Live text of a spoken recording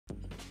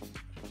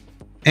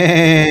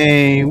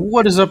Hey,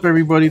 what is up,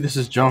 everybody? This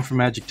is John from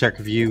Magic Tech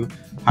Review.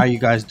 How you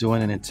guys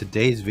doing? And in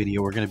today's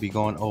video, we're going to be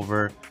going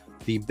over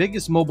the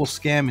biggest mobile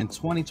scam in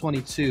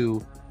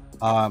 2022,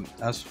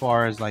 as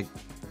far as like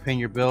paying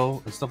your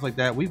bill and stuff like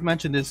that. We've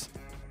mentioned this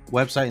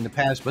website in the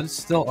past, but it's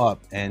still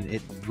up and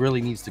it really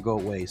needs to go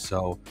away.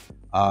 So,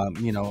 I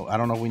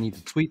don't know if we need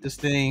to tweet this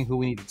thing, who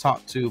we need to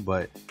talk to,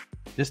 but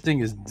this thing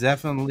is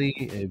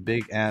definitely a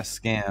big ass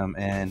scam.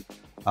 And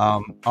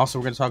also,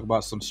 we're going to talk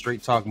about some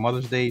straight talk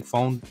Mother's Day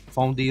phone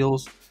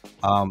deals.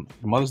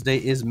 Mother's Day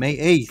is May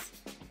 8th,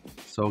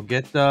 so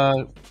get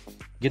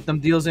them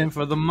deals in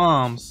for the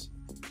moms.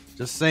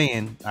 Just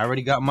saying, I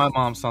already got my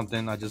mom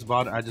something. I just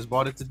bought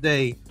it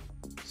today,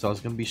 so it's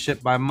gonna be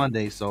shipped by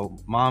Monday. So,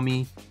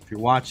 mommy, if you're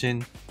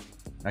watching,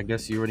 I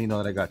guess you already know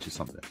that I got you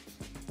something.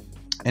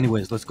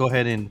 Anyways, let's go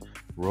ahead and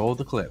roll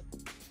the clip.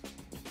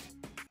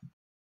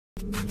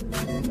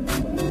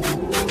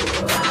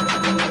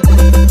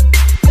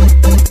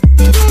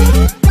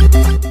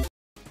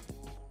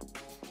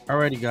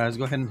 Alrighty, guys,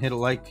 go ahead and hit a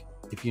like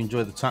if you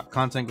enjoy the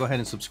content. Go ahead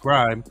and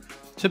subscribe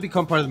to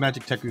become part of the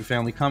Magic Tech Review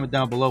family. Comment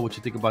down below what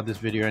you think about this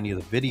video or any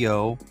other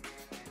video.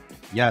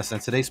 Yes,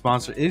 and today's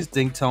sponsor is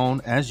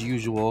Dingtone, as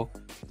usual.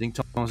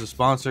 Dingtone is a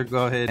sponsor.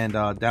 Go ahead and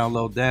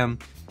download them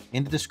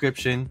in the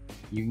description.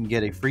 You can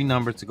get a free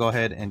number to go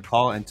ahead and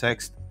call and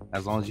text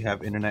as long as you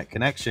have internet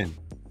connection.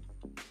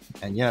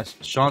 And yes,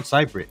 Sean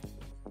Cyprit,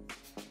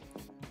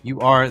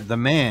 you are the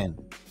man.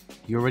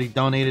 You already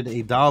donated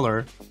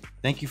 $1.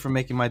 Thank you for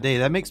making my day.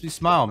 That makes me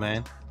smile,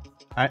 man.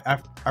 I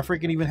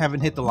freaking even haven't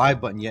hit the live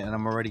button yet, and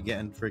I'm already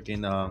getting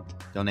freaking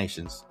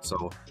donations.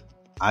 So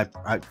I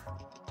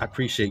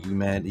appreciate you,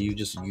 man. You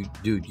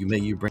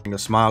bring a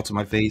smile to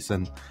my face,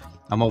 and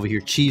I'm over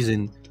here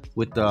cheesing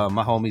with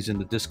my homies in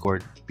the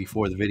Discord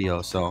before the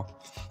video. So,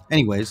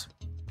 anyways,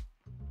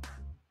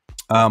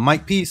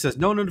 Mike P says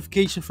no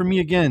notification for me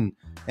again.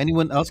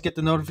 Anyone else get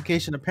the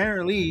notification?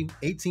 Apparently,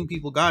 18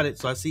 people got it,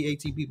 so I see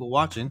 18 people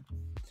watching.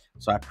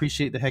 So I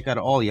appreciate the heck out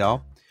of all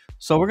y'all.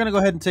 So we're gonna go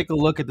ahead and take a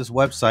look at this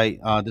website,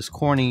 this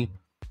corny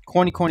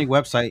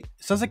website. It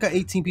says I got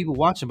 18 people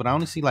watching, but I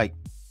only see like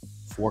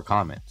 4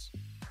 comments.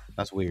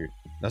 That's weird.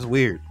 That's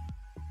weird.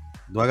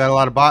 Do I got a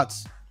lot of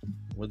bots?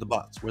 Where the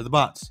bots? Where the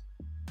bots?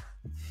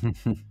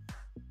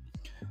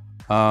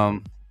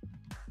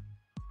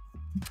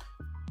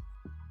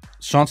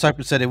 Sean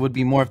Cypher said it would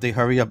be more if they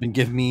hurry up and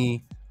give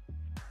me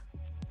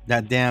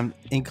that damn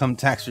income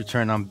tax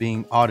return. I'm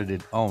being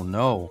audited. Oh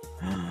no.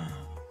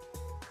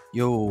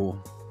 Yo.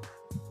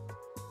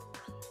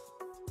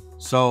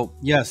 So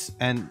yes,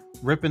 and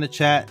rip in the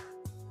chat,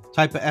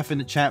 type a F in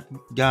the chat,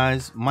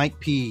 guys. Mike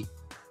P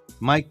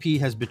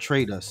has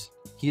betrayed us.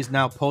 He is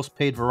now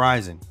post-paid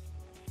Verizon.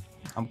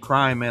 I'm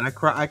crying, man. I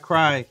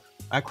cried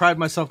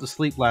myself to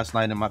sleep last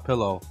night in my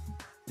pillow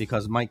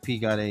because Mike P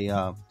got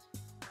a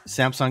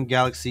Samsung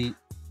Galaxy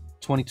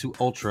 22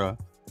 Ultra.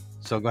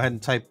 So go ahead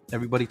and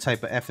everybody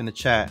type a F in the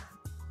chat.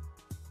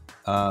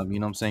 You know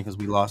what I'm saying? Because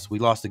we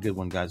lost a good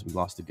one, guys. We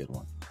lost a good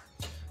one.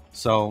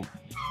 So, all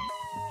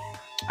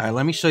right,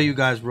 let me show you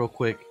guys real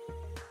quick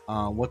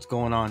what's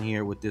going on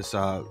here with this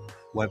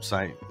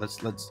website.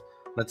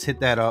 Let's hit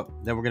that up.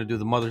 Then we're gonna do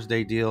the Mother's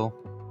Day deal.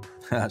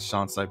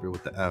 Sean Cypher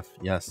with the F.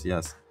 Yes.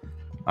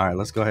 All right,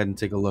 let's go ahead and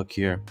take a look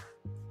here.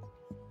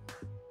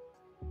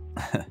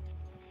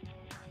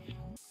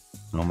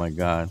 Oh my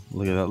God!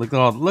 Look at that!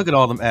 Look at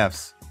all them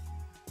Fs,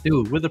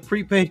 dude. We're the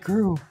prepaid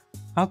crew.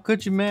 How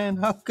could you, man?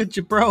 How could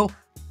you, bro?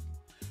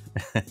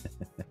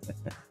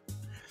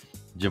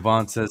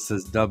 Javon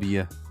says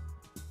W.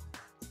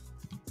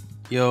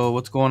 Yo,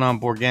 what's going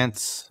on,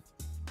 Borgenta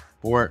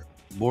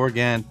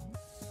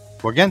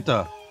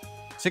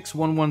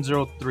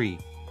 61103.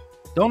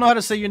 Don't know how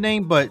to say your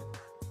name, but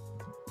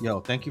yo,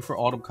 thank you for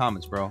all them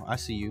comments, bro. I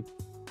see you.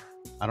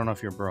 I don't know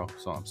if you're a bro,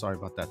 so I'm sorry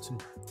about that too.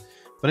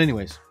 But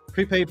anyways,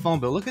 prepaid phone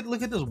bill. Look at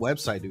this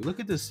website, dude. Look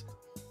at this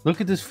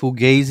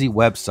Fugazi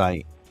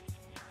website.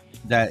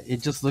 That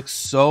it just looks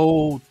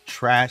so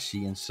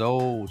trashy and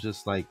so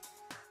just like,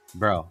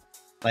 bro.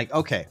 Like,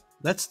 okay,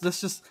 let's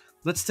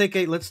take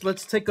a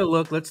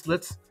look. Let's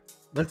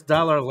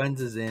dial our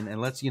lenses in and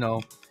let's,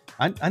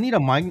 I need a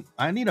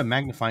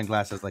magnifying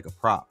glass as like a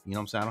prop. You know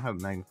what I'm saying? I don't have a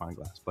magnifying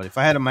glass, but if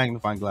I had a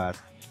magnifying glass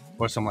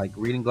or some like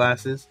reading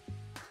glasses,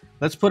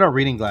 let's put our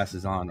reading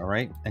glasses on, all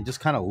right, and just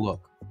kind of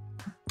look.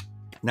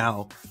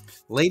 Now,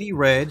 Lady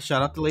Red,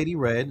 shout out to Lady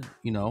Red,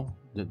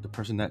 the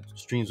person that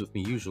streams with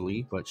me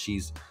usually, but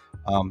she's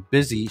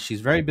busy.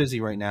 She's very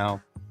busy right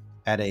now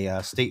at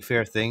a state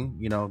fair thing,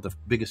 the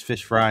biggest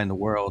fish fry in the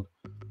world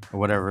or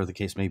whatever the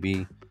case may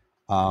be.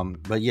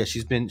 But yeah,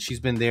 she's been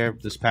there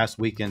this past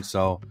weekend,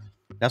 so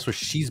that's where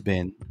she's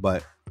been.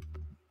 But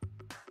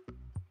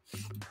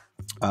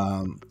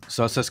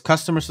so it says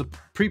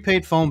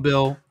prepaid phone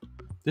bill.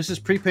 This is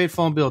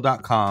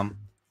prepaidphonebill.com.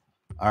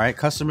 All right,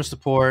 customer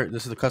support.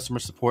 This is the customer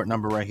support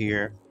number right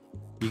here.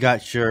 You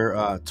got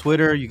your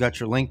Twitter, you got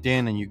your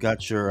LinkedIn, and you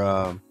got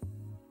your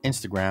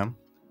Instagram.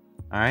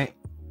 All right.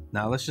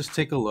 Now let's just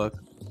take a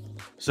look.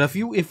 So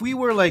if we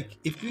were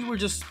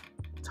just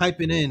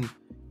typing in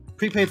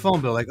prepaid phone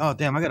bill. Like, oh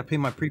damn, I gotta pay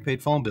my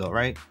prepaid phone bill,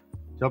 right?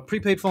 So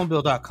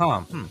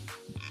prepaidphonebill.com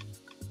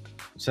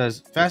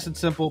says fast and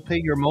simple,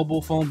 pay your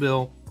mobile phone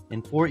bill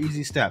in 4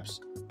 easy steps.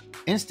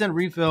 Instant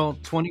refill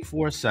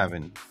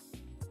 24/7.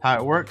 How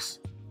it works: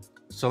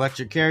 select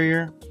your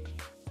carrier,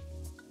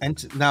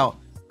 and now,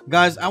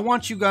 guys, I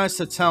want you guys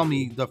to tell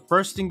me the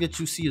first thing that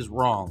you see is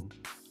wrong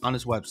on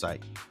this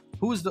website.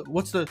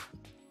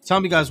 Tell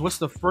me, guys, what's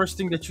the first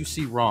thing that you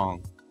see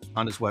wrong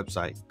on this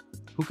website?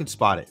 Who can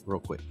spot it real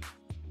quick?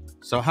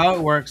 So how it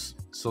works: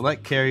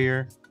 select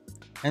carrier,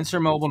 enter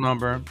mobile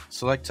number,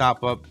 select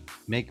top up,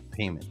 make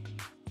payment.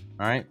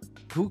 All right.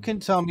 Who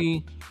can tell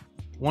me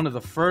one of the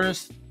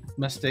first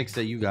mistakes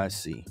that you guys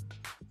see?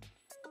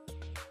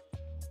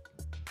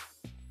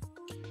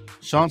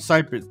 Sean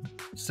Cypress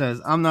says,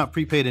 I'm not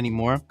prepaid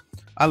anymore.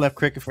 I left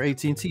Cricket for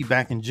AT&T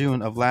back in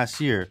June of last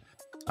year.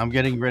 I'm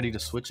getting ready to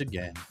switch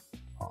again.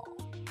 Oh,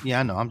 yeah,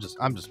 I know. I'm just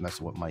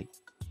messing with Mike.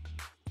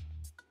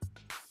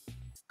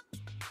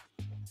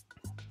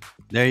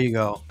 There you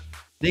go.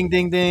 Ding,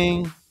 ding,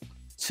 ding.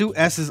 2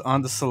 S's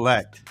on the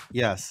select.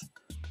 Yes.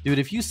 Dude,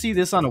 if you see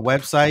this on a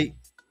website,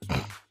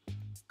 like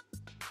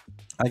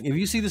if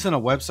you see this on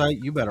a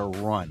website, you better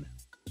run.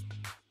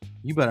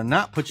 You better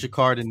not put your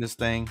card in this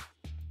thing.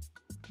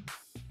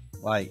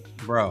 Like,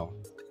 bro,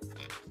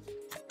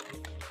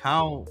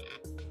 how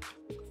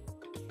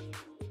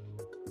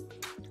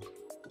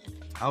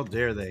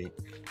dare they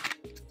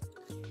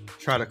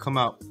try to come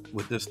out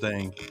with this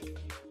thing?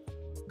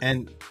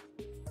 And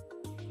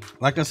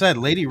like I said,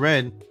 Lady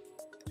Red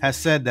has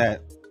said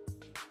that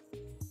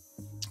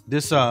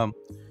this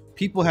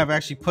people have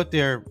actually put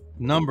their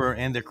number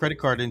and their credit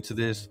card into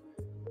this,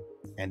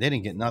 and they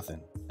didn't get nothing.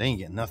 They ain't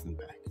getting nothing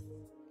back.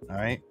 All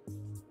right.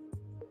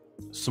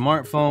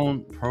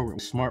 Smartphone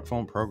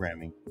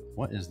programming.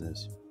 What is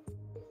this?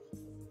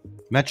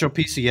 Metro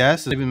PCS.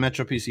 It's not even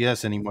Metro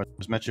PCS anymore.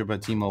 It's Metro by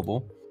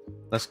T-Mobile.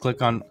 Let's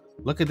click on.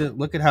 Look at it.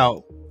 Look at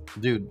how,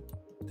 dude.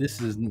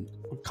 This is.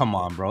 Come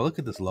on, bro. Look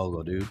at this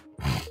logo, dude.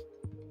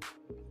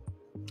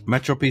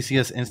 Metro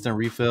PCS instant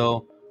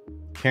refill,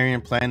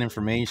 carrying plan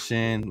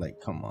information. Like,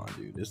 come on,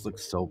 dude. This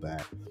looks so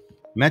bad.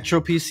 Metro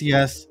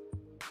PCS.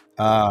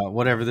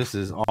 Whatever this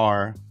is.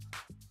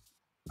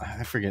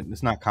 I forget.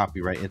 It's not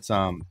copyright. It's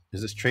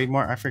is this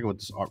trademark? I forget what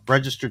this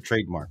registered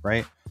trademark,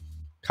 right?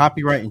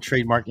 Copyright and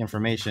trademark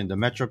information. The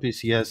Metro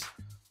PCS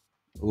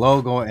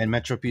logo and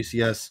Metro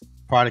PCS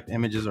product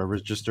images are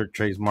registered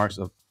trademarks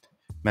of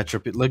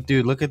Metro. Look,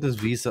 dude, look at this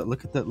Visa.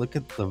 Look at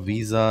the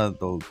Visa,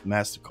 the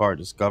MasterCard,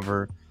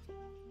 Discover.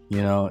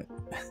 You know,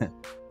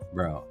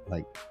 bro.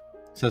 Like, it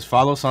says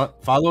follow us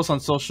on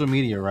social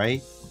media,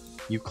 right?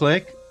 You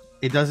click,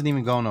 it doesn't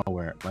even go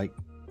nowhere. Like,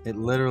 it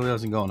literally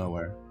doesn't go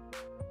nowhere.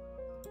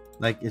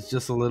 Like, it's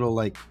just a little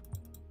like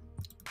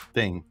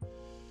thing.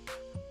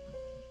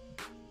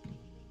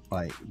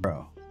 Like,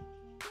 bro.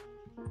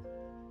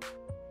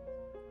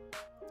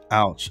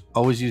 Ouch.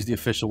 Always use the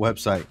official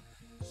website.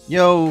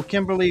 Yo,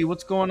 Kimberly,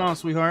 what's going on,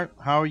 sweetheart?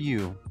 How are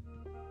you?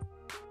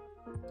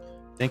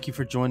 Thank you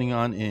for joining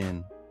on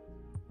in.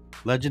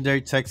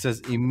 Legendary Tech says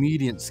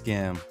immediate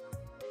scam.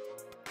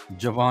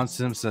 Javon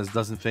Sim says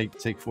doesn't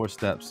take 4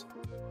 steps.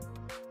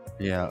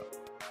 Yeah.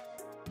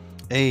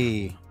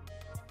 Hey.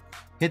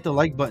 Hit the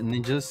like button,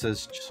 Ninja,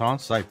 says Sean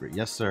Cypress.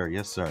 Yes, sir.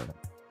 Yes, sir.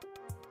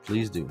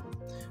 Please do.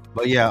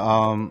 But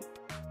yeah,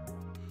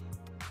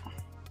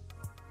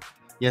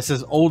 it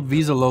says old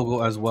Visa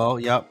logo as well.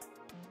 Yep.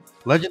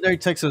 Legendary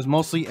Tech says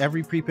mostly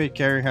every prepaid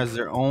carrier has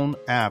their own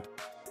app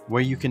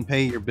where you can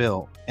pay your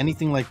bill.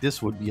 Anything like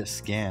this would be a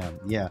scam.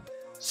 Yeah.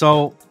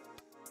 So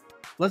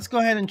let's go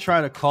ahead and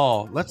try to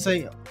call. Let's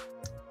say,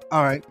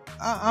 all right,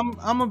 I'm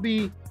gonna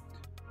be.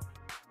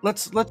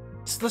 Let's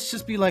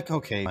just be like,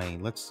 okay,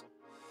 let's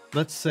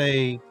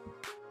say,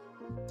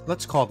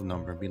 let's call the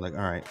number and be like,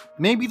 all right,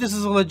 maybe this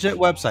is a legit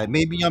website.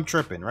 Maybe I'm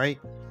tripping, right?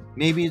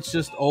 Maybe it's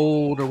just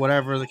old or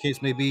whatever the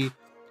case may be.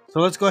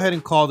 So let's go ahead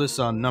and call this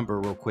number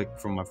real quick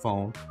from my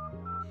phone.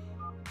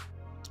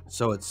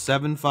 So it's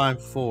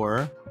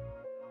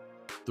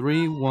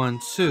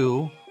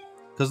 754-312.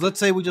 Because let's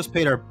say we just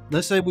paid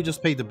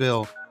the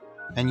bill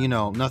and, you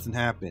know, nothing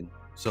happened.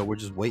 So we're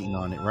just waiting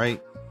on it,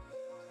 right?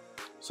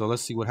 So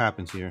let's see what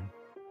happens here.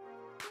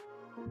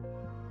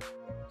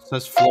 It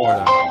says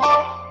Florida.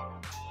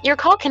 Your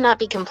call cannot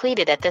be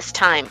completed at this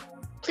time.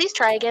 Please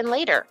try again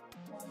later.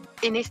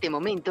 En este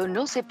momento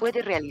no se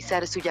puede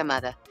realizar su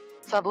llamada.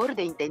 Favor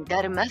de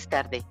intentar más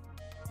tarde.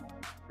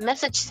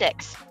 Message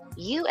 6,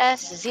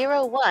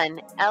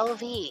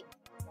 US01LV.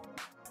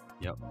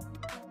 Yep.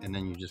 And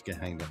then you just get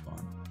hanged up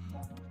on.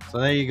 So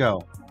there you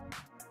go.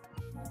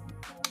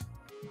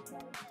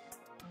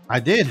 I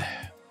did.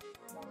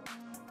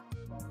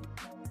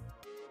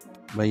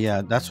 But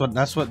yeah, that's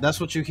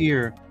what you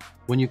hear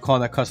when you call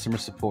that customer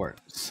support.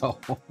 So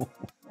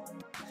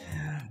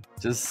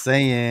just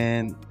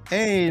saying.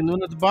 Hey,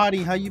 Luna the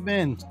Body, how you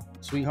been,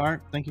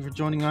 sweetheart? Thank you for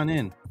joining on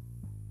in.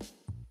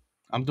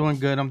 I'm doing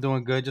good.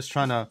 Just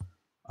trying to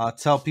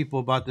tell people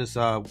about this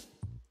scam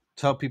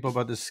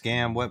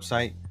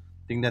website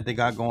thing that they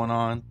got going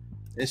on.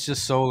 It's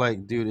just so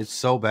like, dude, it's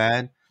so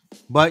bad.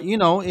 But you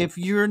know, if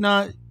you're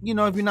not,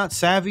 if you're not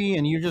savvy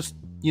and you're just,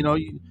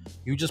 you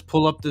just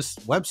pull up this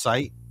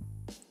website,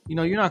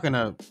 you're not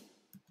gonna,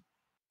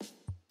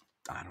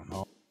 I don't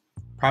know,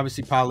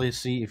 privacy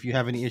policy. If you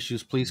have any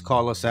issues, please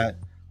call us at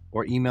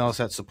or email us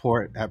at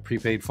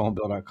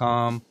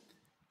support@prepaidphonebill.com.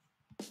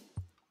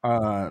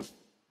 Uh,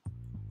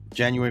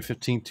 January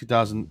 15th,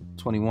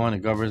 2021. It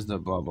governs the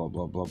blah blah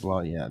blah blah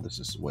blah. Yeah, this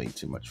is way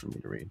too much for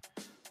me to read,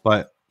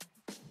 but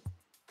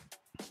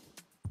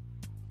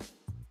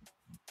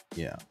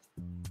yeah,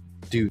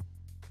 dude,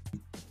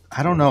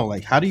 I don't know.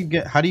 Like, how do you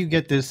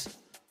get this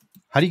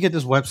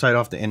website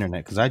off the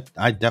internet? Because I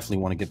definitely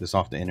want to get this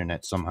off the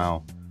internet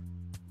somehow.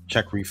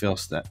 Check refill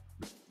stat,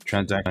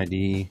 transaction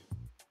ID.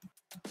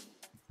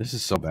 This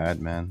is so bad,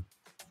 man.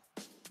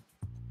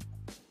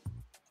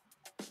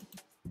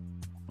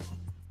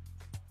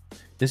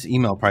 This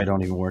email probably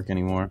don't even work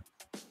anymore.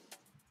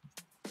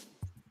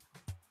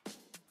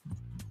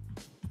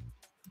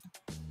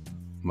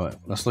 But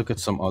let's look at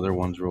some other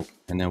ones real,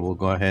 and then we'll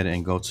go ahead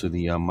and go to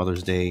the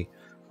Mother's Day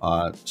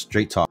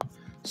straight talk.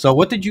 So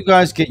what did you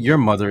guys get your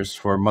mothers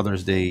for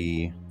Mother's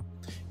Day?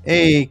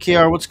 Hey,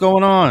 KR, what's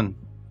going on?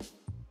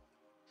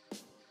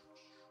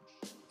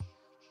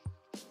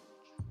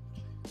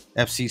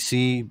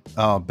 FCC,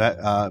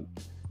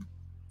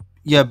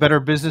 yeah, Better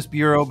Business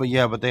Bureau,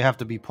 but they have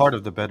to be part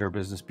of the Better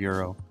Business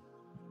Bureau.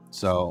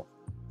 So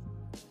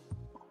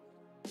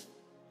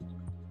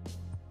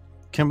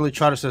Kimberly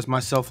Trotter says my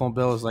cell phone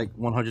bill is like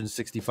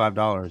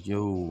 $165.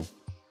 Yo,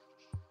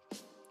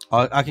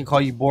 I can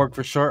call you Borg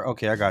for sure.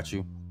 Okay, I got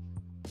you.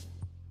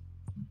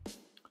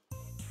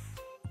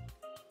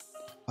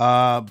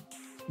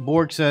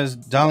 Borg says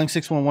dialing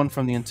 611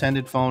 from the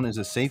intended phone is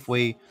a safe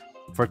way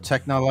for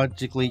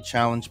technologically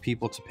challenged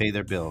people to pay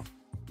their bill.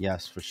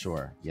 Yes, for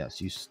sure.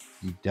 Yes, you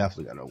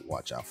definitely gotta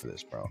watch out for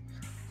this, bro.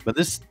 But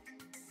this,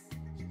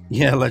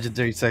 yeah,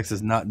 legendary text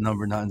is not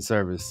number, not in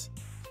service.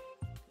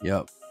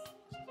 Yep.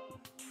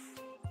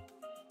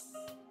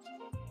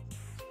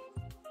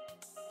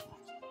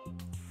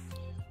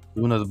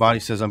 Luna the Body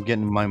says I'm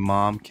getting my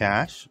mom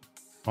cash.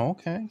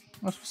 Okay,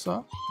 that's what's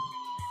up.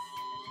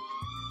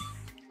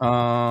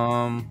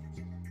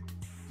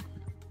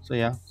 So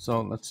yeah,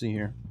 so let's see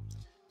here.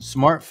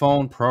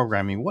 Smartphone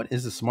programming. What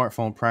is the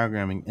smartphone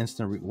programming?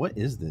 What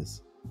is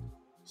this?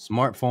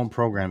 Smartphone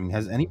programming.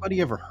 Has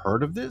anybody ever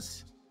heard of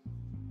this?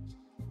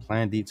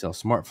 Plan detail.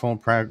 Smartphone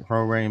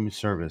programming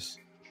service.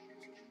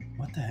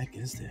 What the heck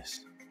is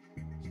this?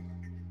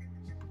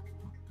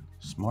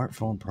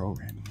 Smartphone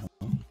programming.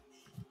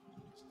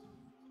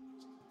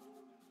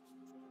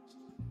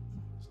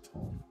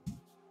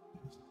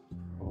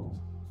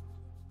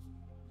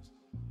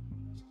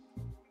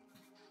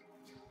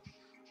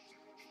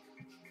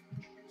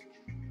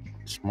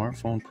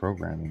 Smartphone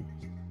programming.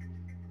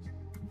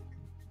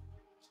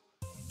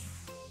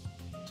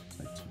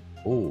 It's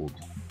old.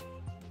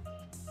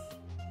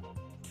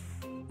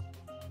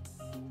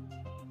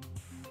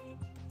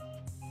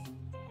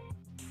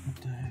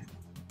 What the heck?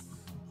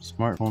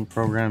 Smartphone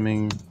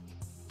programming.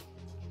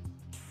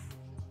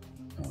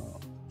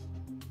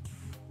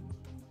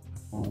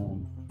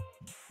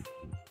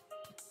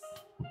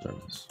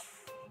 Service.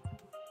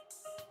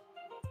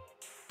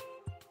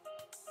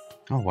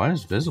 Oh, why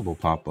does Visible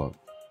pop up?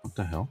 What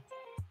the hell?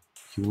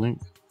 Q-Link?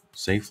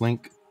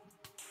 SafeLink?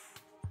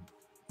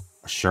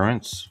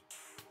 Assurance?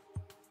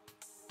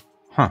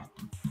 Huh.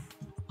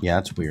 Yeah,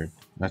 that's weird.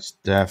 That's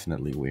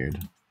definitely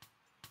weird.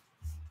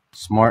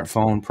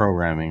 Smartphone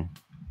programming.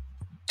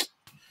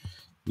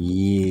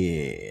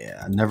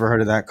 Yeah, I never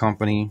heard of that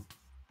company.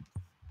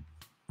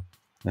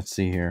 Let's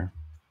see here.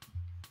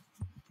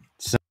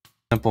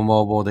 Simple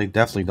Mobile. They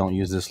definitely don't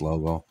use this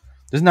logo.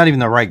 This is not even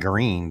the right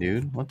green,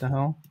 dude. What the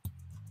hell?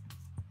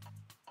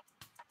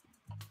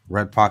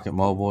 Red Pocket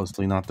Mobile is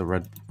not the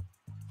red.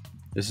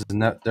 This is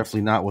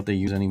definitely not what they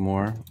use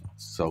anymore.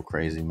 It's so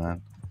crazy,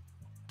 man.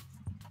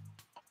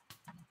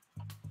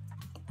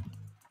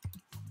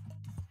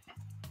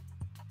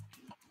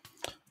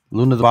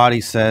 Luna the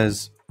Body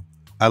says,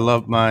 I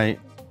love my.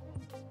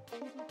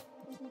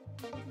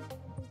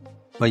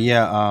 But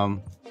yeah,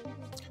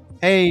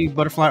 hey,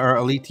 Butterfly or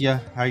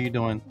Alethea, how you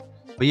doing?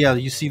 But yeah,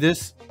 you see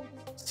this?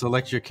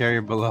 Select your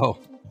carrier below.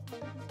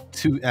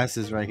 2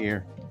 S's right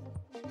here.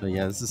 So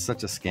yeah, this is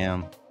such a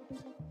scam.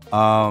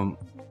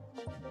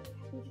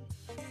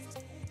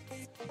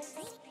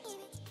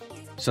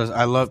 Says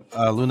I love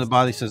Luna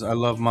Body says I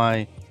love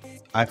my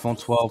iPhone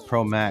 12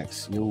 Pro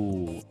Max.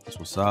 Yo, that's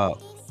what's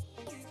up.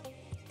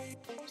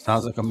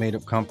 Sounds like a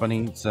made-up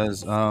company. It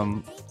says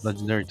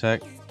Legendary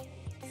Tech.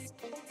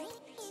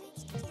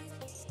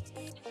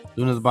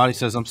 Luna the Body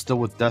says I'm still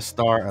with Death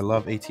Star. I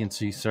love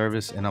AT&T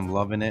service and I'm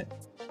loving it.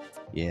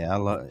 Yeah, I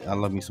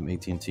love me some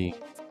AT&T.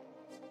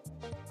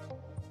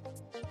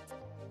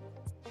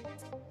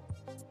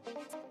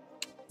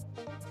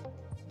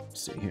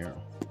 Let's see here.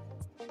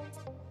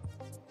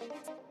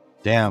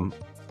 Damn,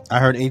 I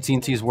heard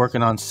AT&T is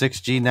working on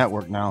 6G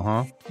network now,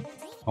 huh?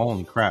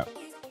 Holy crap.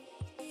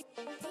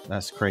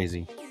 That's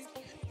crazy.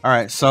 All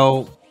right,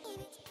 so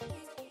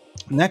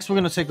Next, we're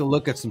gonna take a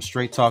look at some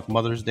Straight Talk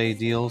Mother's Day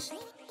deals.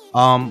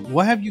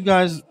 What have you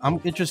guys? I'm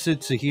interested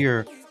to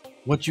hear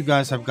what you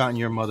guys have gotten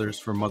your mothers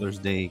for Mother's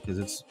Day, because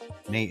it's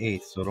May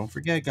 8th. So don't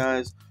forget,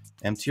 guys.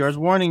 MTR's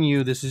warning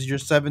you. This is your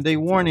 7-day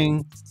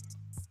warning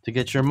to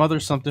get your mother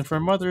something for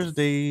Mother's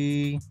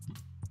Day.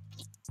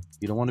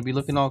 You don't want to be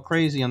looking all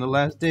crazy on the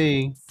last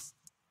day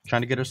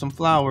trying to get her some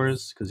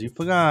flowers because you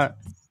forgot.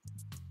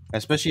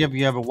 Especially if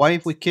you have a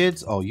wife with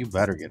kids. Oh, you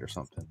better get her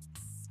something.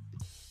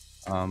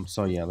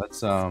 So yeah,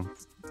 let's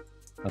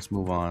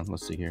move on.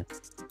 Let's see here.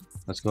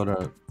 Let's go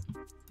to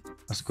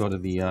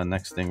the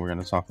next thing we're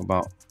going to talk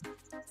about.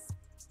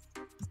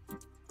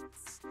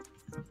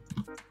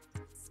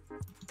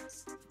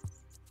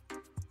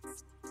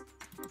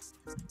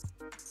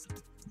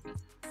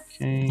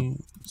 Okay,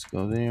 let's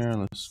go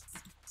there.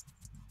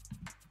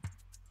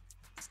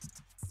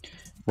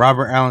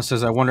 Robert Allen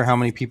says, I wonder how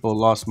many people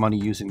lost money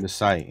using the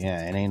site.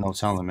 Yeah, it ain't no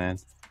telling, man.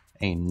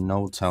 Ain't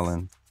no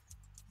telling.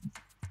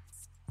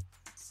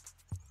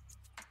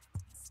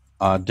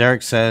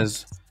 Derek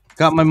says,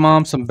 got my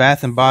mom some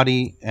Bath and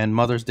Body and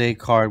Mother's Day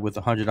card with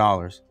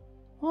 $100.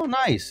 Oh,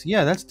 nice.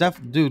 Yeah, that's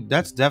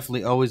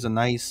definitely always a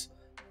nice,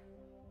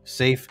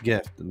 safe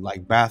gift,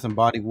 like Bath and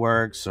Body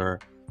Works, or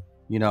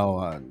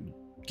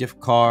gift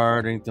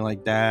card or anything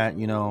like that.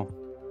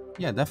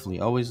 Yeah, definitely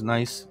always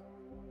nice.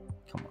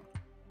 Come on.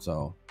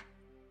 So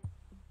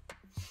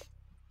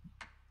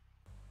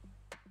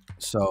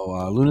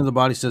Luna the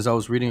Body says, I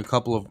was reading a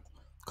couple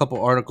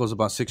articles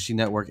about 6G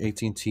network,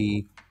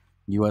 AT&T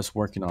US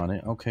working on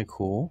it. Okay,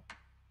 cool.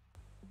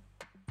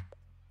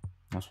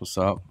 That's what's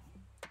up.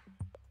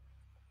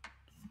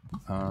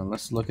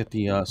 Let's look at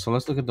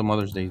the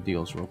Mother's Day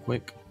deals real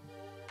quick.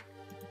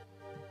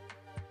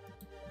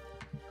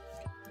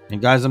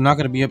 And guys, I'm not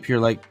going to be up here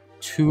like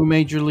too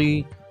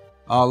majorly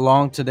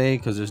long today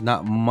because there's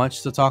not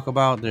much to talk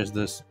about. There's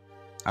this,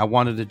 I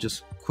wanted to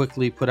just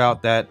quickly put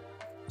out that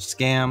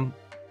scam,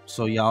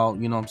 so y'all,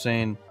 you know what I'm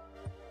saying,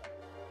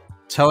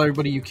 tell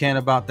everybody you can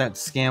about that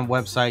scam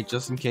website,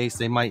 just in case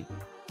they might,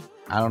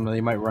 I don't know,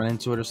 they might run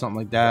into it or something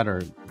like that,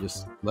 or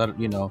just let it,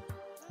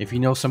 if you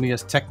know somebody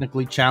that's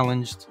technically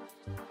challenged,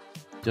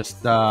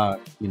 just let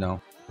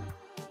them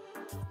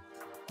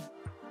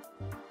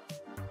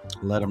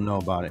know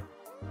about it.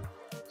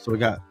 So we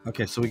got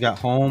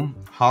home,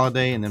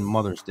 holiday, and then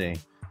Mother's Day.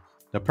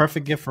 The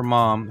perfect gift for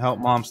mom. Help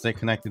mom stay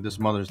connected this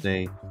Mother's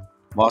Day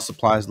while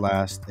supplies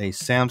last. A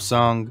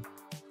Samsung.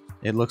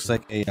 It looks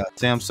like a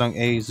Samsung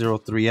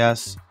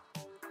A03s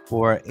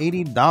for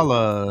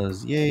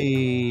 $80.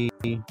 Yay!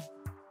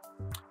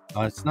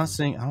 It's not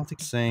saying. I don't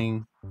think it's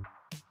saying.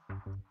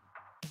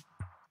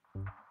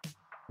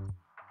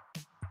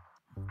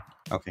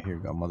 Okay, here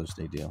we go. Mother's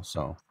Day deal.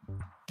 So,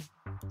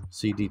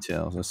 see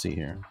details. Let's see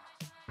here.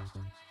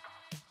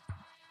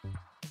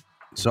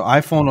 So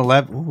iPhone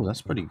 11. Ooh,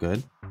 that's pretty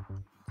good.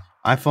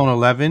 iPhone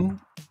 11,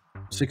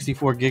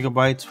 64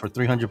 gigabytes for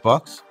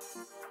 $300.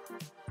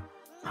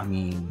 I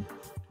mean,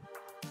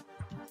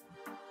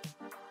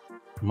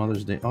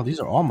 Mother's Day. Oh, these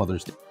are all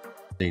Mother's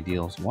Day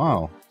deals.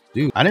 Wow,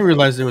 dude, I didn't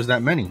realize there was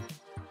that many.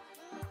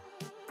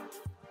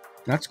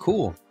 That's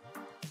cool.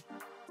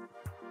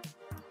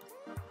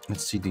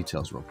 Let's see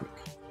details real quick.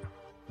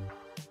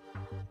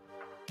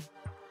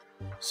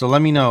 So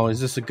let me know. Is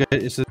this a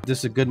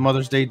good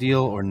Mother's Day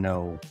deal or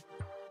no?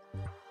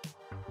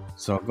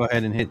 So go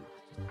ahead and hit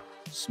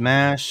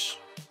smash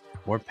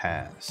or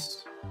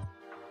pass.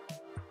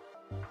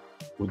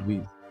 What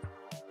do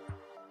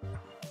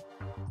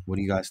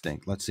you guys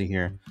think? Let's see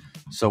here.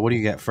 So what do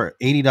you get for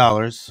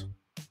 $80?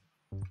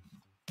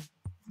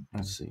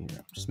 Let's see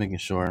here. Just making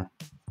sure.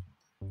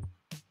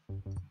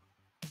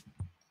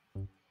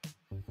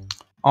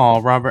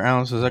 Oh, Robert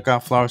Allen says, I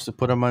got flowers to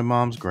put on my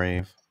mom's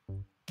grave.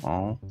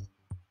 Oh.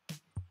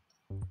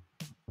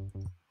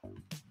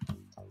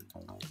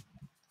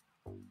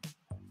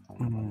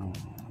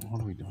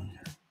 What are we doing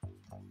here?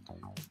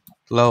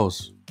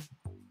 Lowe's.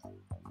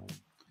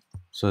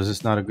 So is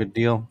this not a good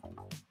deal?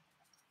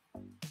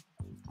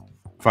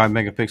 5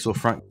 megapixel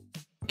front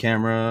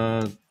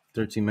camera,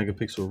 13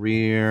 megapixel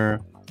rear,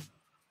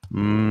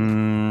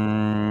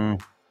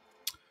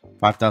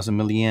 5,000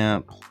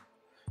 milliamp,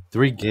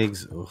 3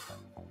 gigs. Oof.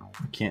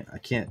 I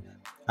can't.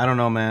 I don't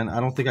know, man. I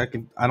don't think I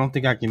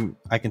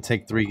can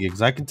take 3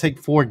 gigs. I can take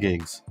 4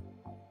 gigs.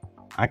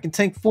 I can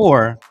take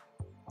 4.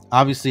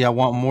 Obviously, I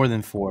want more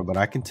than 4, but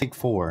I can take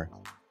 4.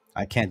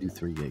 I can't do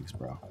 3 gigs,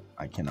 bro.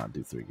 I cannot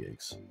do 3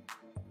 gigs.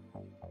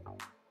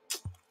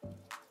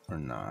 Or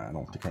nah, I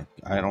don't think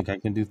I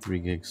can do 3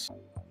 gigs.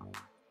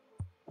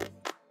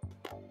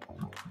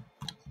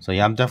 So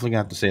yeah, I'm definitely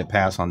gonna have to say a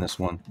pass on this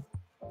one.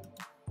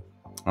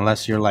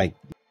 Unless you're like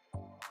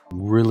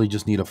really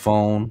just need a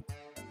phone.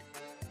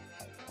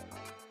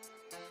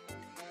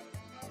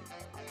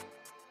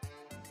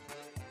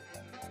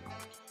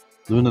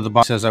 Luna the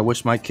Box says, I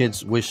wish my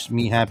kids wish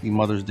me happy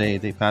Mother's Day.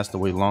 They passed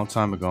away a long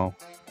time ago.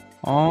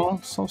 Oh,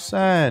 so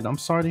sad. I'm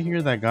sorry to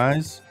hear that,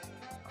 guys.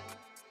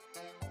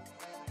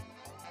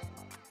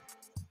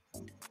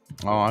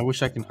 Oh, I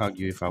wish I could hug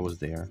you if I was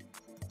there.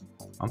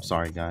 I'm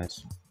sorry,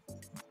 guys.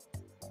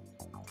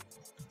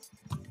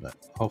 But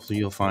hopefully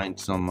you'll find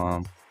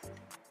some,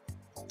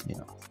 you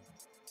know.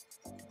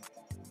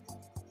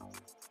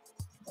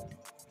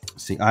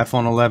 See,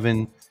 iPhone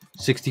 11,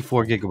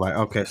 64 gigabyte.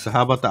 Okay, so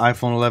how about the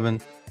iPhone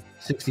 11,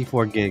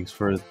 64 gigs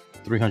for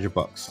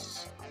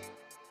 $300?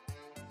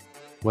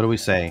 What do we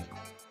say?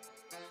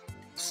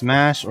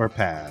 Smash or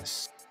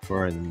pass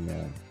for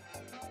the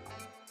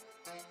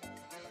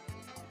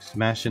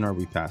smashing or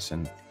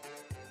repassing?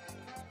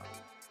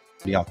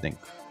 What do y'all think?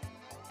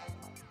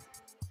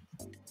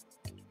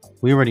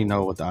 We already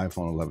know what the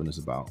iPhone 11 is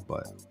about,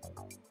 but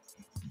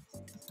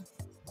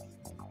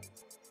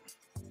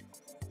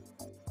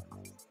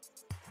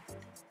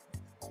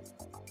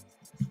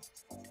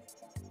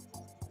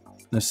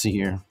let's see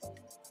here.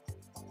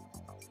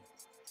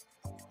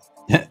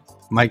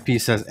 Mike P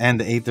says, and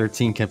the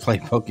A13 can play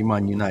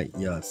Pokemon Unite.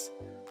 Yes.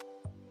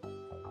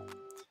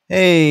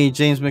 Hey,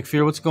 James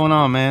McPherson, what's going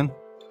on, man?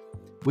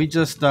 We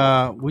just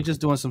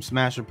doing some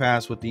Smash or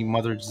Pass with the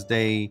Mother's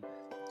Day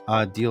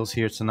deals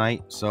here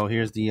tonight. So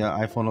here's the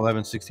iPhone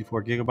 11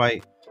 64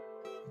 gigabyte.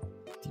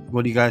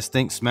 What do you guys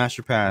think? Smash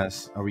or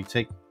Pass?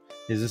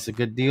 Is this a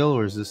good deal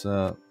or is this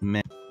a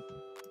meh?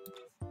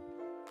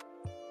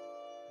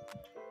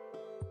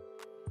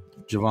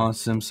 Javon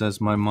Sim says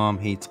my mom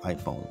hates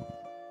iPhone.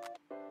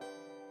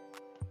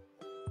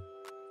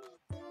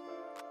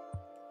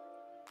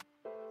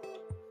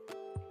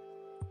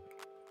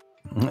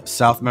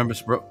 South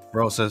members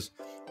bro says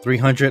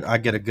 300. I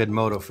get a good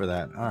moto for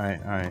that. All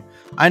right.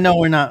 I know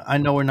we're not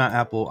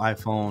Apple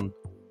iPhone.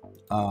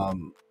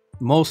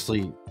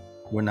 Mostly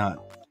we're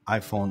not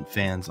iPhone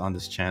fans on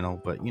this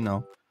channel, but you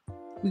know,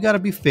 we gotta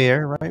be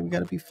fair, right? We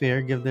gotta be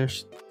fair. Give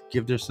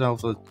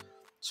themselves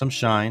some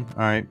shine.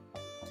 All right.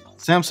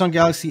 Samsung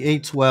Galaxy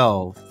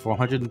A12 for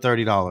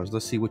 $130.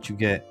 Let's see what you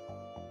get.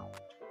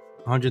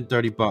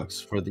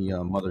 $130 for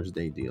the Mother's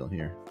Day deal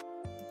here.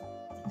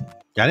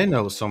 I didn't know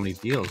there was so many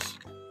deals.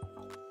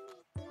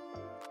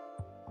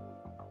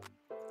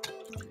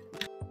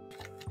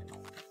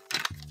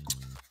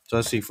 So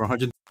let's see, for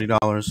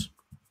 $130,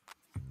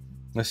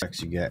 let's see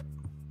what you get.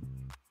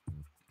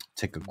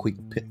 Take a quick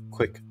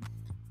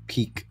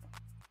peek.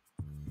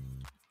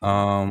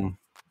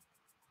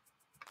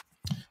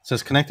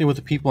 Says connecting with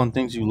the people and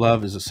things you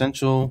love is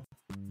essential.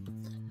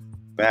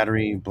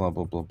 Battery, blah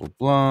blah blah blah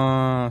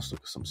blah. Let's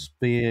look at some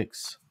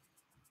specs.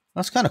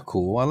 That's kind of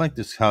cool. I like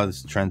this, how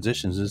this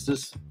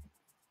transitions.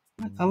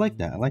 I like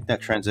that. I like that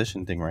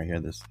transition thing right here.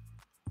 This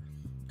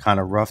kind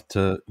of rough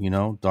to, you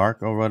know,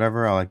 dark or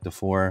whatever. I like the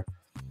four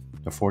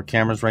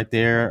cameras right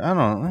there. I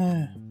don't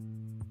know.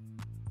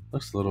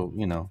 Looks a little,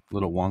 you know, a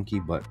little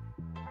wonky, but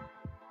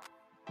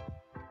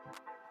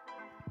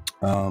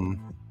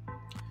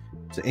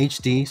it's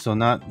HD, so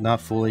not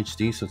full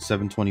HD, so it's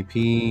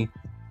 720p.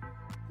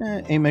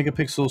 8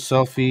 megapixel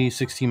selfie,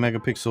 16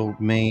 megapixel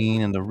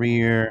main in the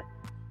rear.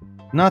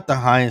 Not the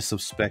highest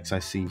of specs I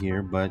see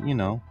here, but you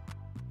know,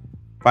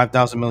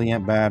 5,000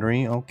 milliamp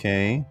battery.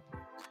 Okay,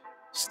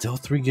 still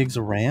 3 gigs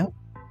of RAM.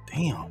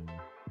 Damn,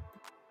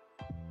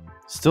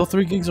 still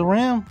 3 gigs of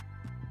RAM.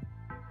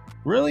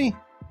 Really?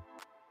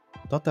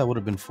 Thought that would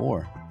have been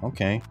 4.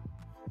 Okay,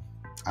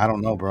 I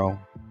don't know, bro.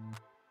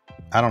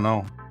 I don't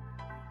know.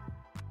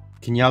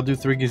 Can y'all do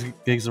 3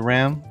 gigs of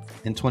RAM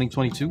in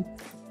 2022?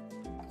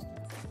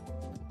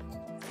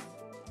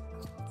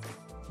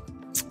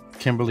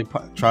 Kimberly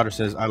Trotter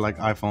says, I like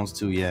iPhones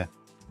too. Yeah.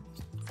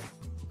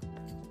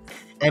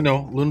 I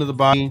know. Luna the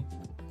Body,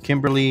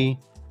 Kimberly,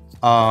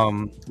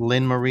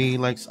 Lynn Marie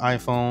likes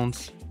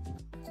iPhones.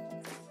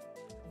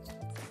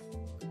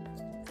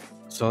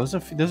 So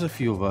there's a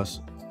few of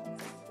us.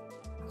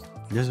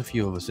 There's a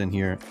few of us in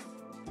here.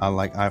 I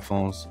like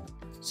iPhones.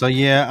 So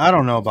yeah, I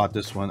don't know about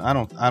this one.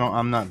 I'm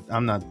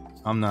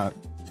not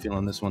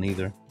feeling this one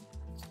either.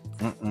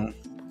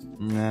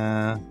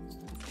 Nah.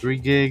 3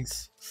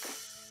 gigs.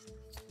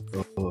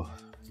 Oh,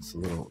 it's a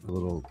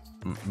little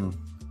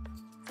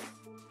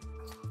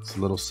it's a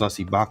little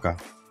sussy baka.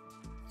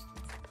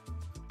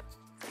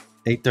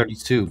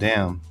 832,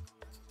 damn.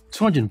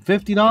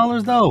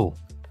 $250 though.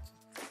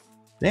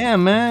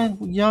 Damn, man.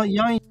 Y'all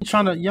ain't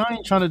trying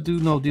to do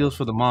no deals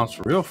for the moms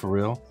for real.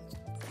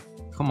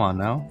 Come on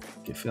now.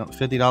 Get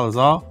 $50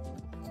 off.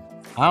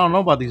 I don't know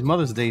about these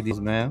Mother's Day deals,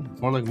 man.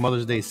 More like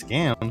Mother's Day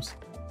scams.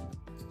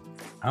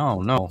 I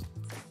don't know.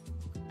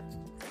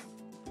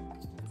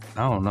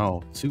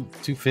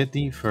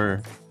 250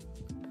 for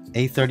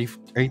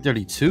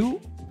 832.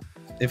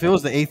 If it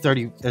was the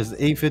 830 as the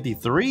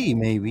 853,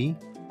 maybe.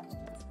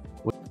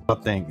 What do you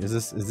think?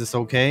 Is this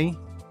okay?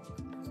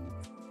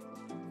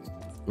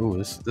 Ooh,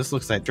 this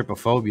looks like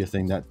trypophobia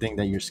thing. That thing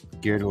that you're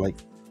scared of, like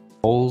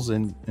holes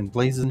and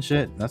places and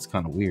shit. That's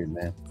kind of weird,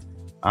 man.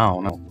 I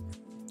don't know.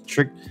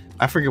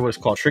 I forget what it's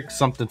called. Trick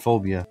something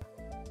phobia.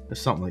 It's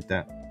something like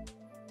that.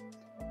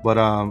 But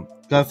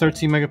got a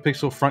 13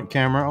 megapixel front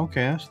camera.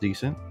 Okay, that's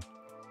decent.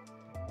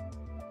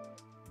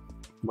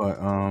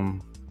 But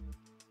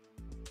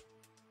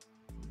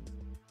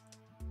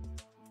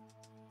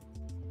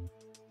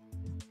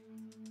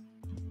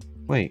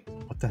wait,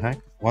 what the heck?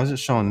 Why is it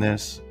showing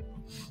this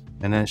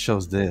and then it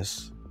shows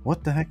this?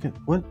 What the heck?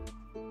 What?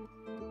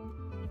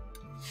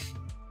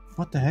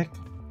 What the heck?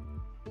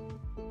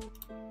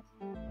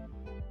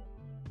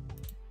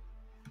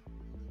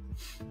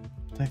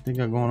 What the heck they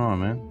got going on,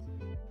 man?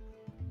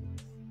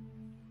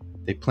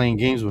 They playing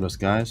games with us,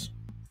 guys.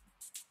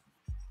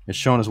 It's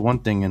showing us one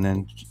thing and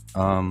then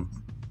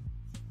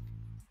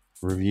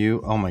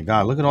review. Oh my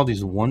god, look at all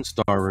these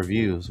 1-star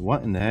reviews.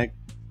 What in the heck?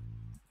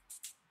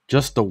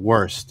 Just the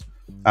worst.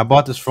 I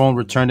bought this phone,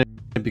 returned it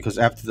because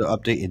after the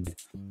update,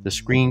 the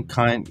screen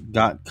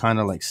got kind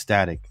of like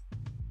static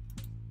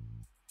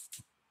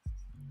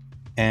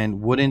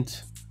and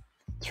wouldn't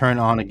turn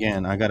on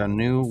again. I got a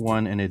new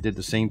one and it did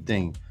the same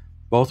thing.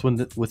 Both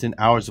within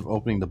hours of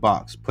opening the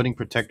box, putting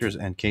protectors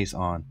and case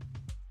on.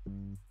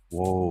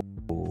 Whoa.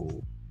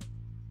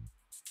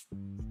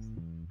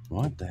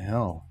 What the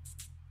hell?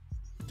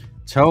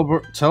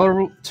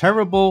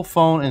 Terrible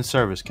phone and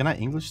service. Can I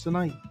English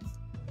tonight?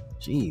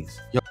 Jeez.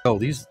 Yo,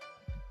 these...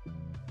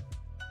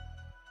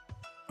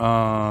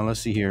 let's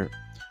see here.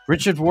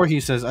 Richard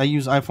Voorhees says, I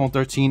use iPhone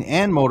 13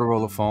 and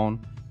Motorola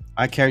phone.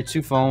 I carry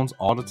 2 phones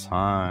all the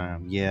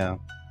time. Yeah.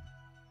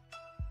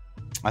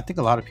 I think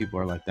a lot of people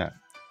are like that.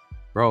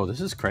 Bro,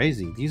 this is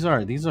crazy. These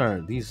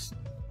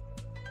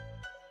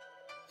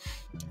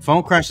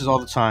phone crashes all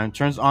the time,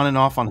 turns on and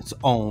off on its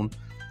own,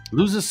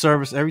 loses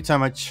service every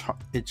time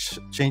it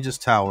changes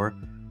tower.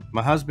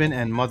 My husband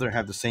and mother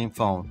have the same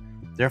phone.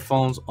 Their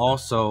phones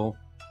also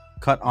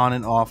cut on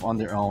and off on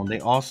their own. They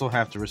also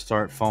have to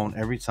restart phone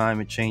every time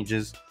it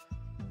changes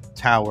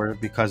tower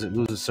because it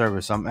loses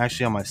service. I'm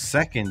actually on my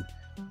second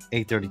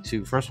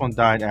A32. First one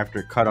died after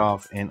it cut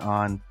off and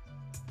on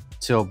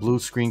till blue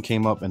screen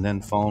came up and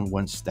then phone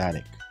went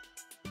static.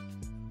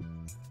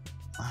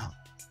 Wow.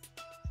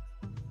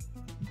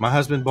 My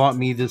husband bought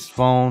me this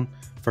phone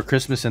for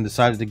Christmas and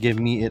decided to give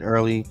me it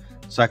early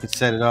so I could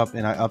set it up,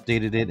 and I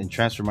updated it and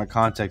transferred my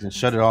contacts and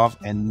shut it off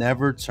and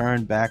never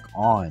turned back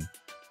on.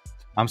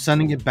 I'm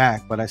sending it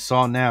back, but I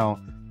saw now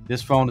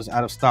this phone is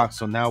out of stock,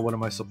 so now what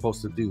am I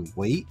supposed to do?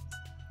 Wait?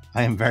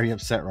 I am very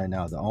upset right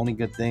now. The only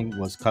good thing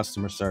was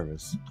customer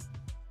service.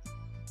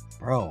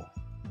 Bro,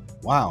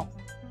 wow.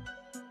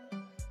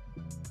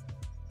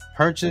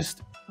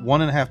 Purchased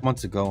 1.5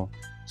 months ago.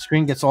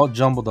 Screen gets all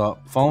jumbled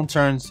up. Phone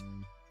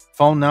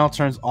now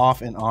turns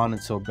off and on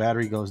until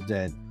battery goes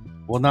dead.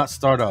 Will not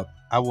start up.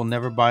 I will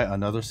never buy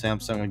another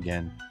Samsung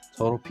again.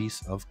 Total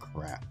piece of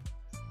crap.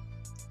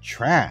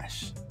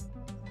 Trash.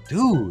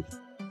 Dude,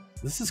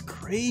 this is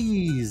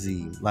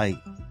crazy. Like,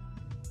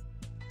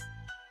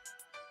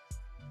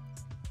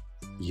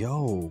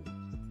 yo,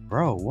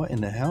 bro, what in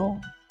the hell?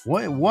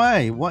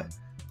 Why?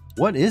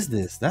 What is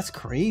this? That's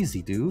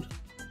crazy, dude.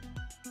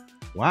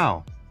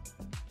 Wow.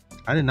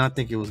 I did not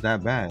think it was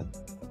that bad.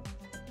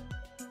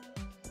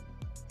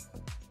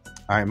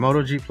 All right,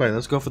 Moto G Play.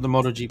 Let's go for the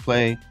Moto G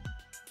Play.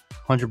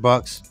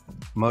 $100.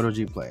 Moto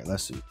G Play.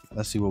 Let's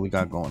see what we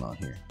got going on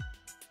here.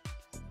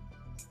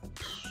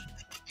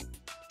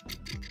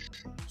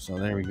 So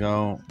there we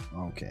go.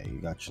 Okay, you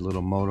got your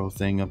little Moto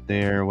thing up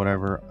there,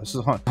 whatever. This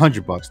is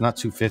 $100, not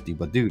 $250.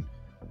 But dude,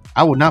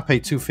 I would not pay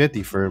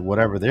 $250 for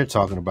whatever they're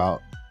talking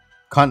about.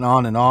 Cutting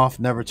on and off,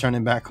 never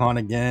turning back on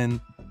again.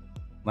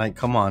 Like,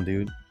 come on,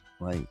 dude.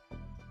 Like,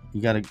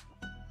 you gotta.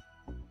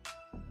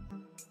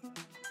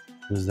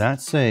 Does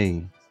that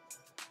say?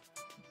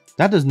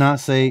 That does not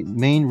say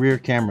main rear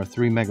camera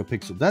 3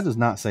 megapixel. That does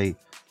not say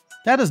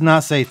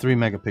 3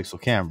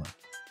 megapixel camera.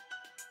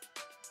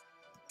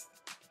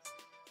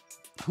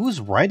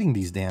 Who's writing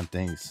these damn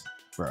things,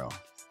 bro?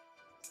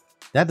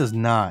 That does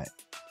not.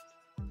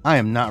 I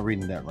am not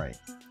reading that right.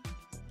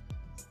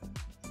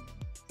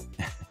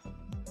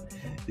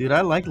 Dude,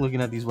 I like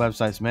looking at these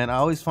websites, man. I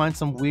always find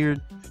some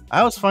weird,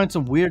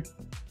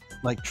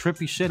 like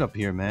trippy shit up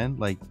here, man.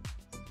 Like,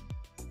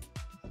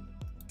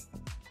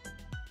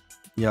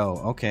 yo,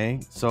 okay.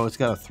 So it's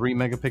got a 3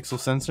 megapixel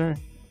sensor.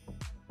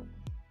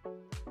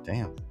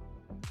 Damn.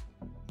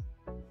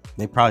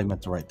 They probably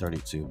meant to write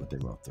 32, but they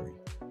wrote 3.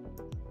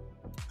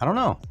 I don't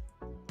know.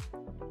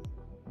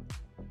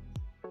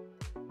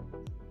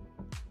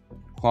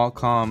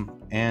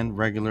 Qualcomm and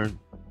regular.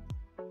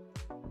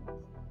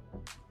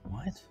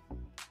 What?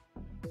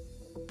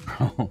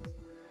 Bro,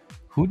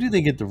 who do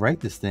they get to write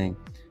this thing?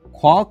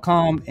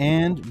 Qualcomm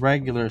and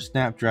regular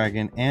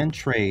Snapdragon and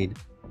trade.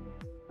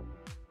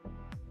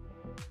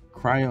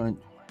 Cryo and...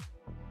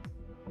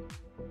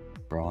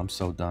 Bro, I'm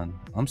so done.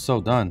 I'm so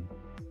done.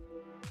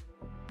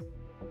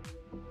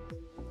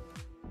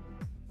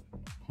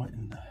 What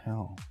in the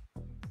hell?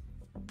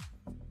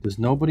 Does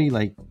nobody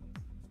like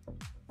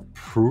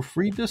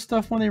proofread this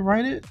stuff when they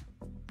write it?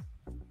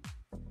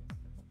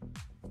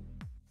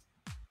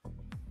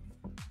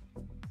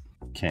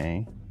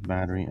 Okay,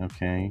 battery,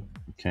 okay.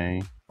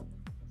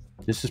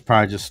 This is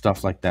probably just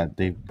stuff like that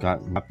they've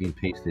got copy and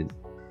pasted.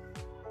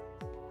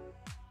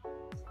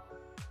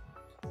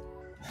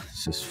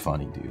 It's just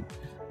funny, dude.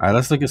 All right,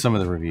 let's look at some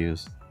of the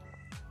reviews.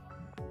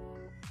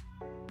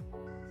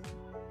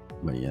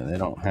 But yeah, they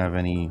don't have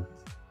any.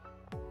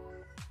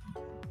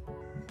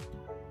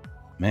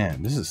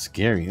 Man, this is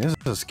scary. This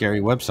is a scary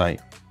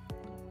website.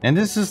 And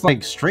this is like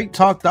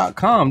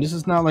straighttalk.com. This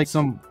is not like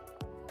some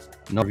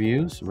no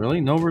reviews.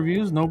 Really? No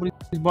reviews? Nobody's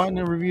bought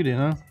and reviewed it,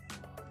 huh?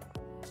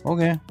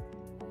 Okay.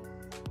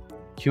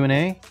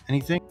 Q&A?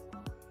 Anything?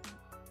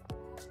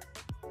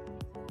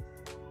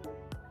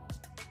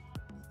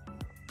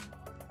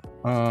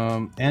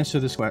 Answer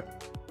this question.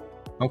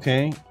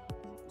 Okay.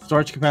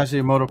 Storage capacity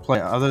of Moto Play.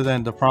 Other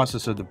than the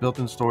processor, the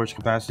built-in storage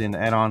capacity and the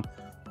add-on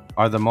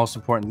are the most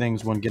important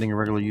things when getting a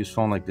regular use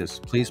phone like this.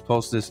 Please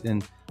post this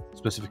in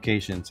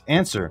specifications.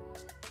 Answer.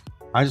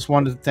 I just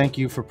wanted to thank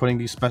you for putting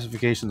these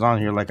specifications on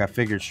here. Like I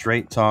figured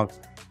Straight Talk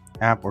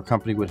app or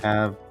company would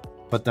have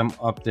put them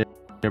up there,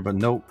 but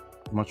nope.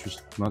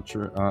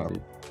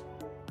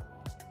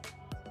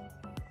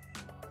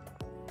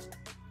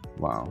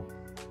 Wow.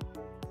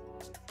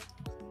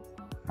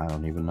 I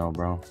don't even know,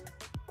 bro.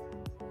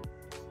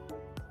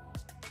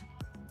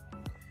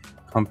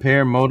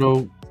 Compare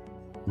Motig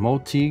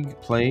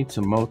Play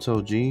to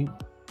Moto G.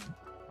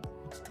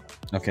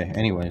 Okay,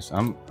 anyways,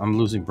 I'm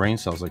losing brain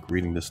cells like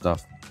reading this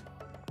stuff.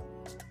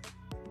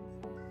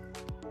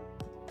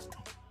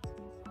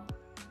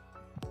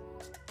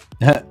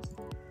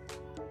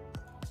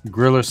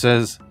 Griller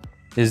says,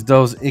 is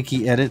those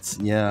icky edits?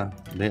 Yeah,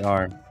 they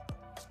are.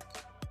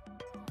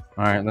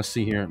 All right, let's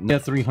see here. Yeah,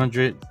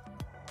 300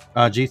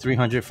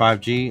 G300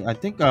 5G. I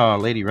think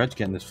Lady Red's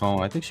getting this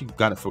phone. I think she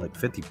got it for like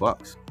 50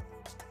 bucks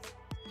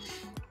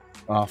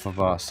off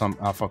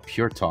of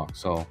Pure Talk.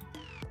 So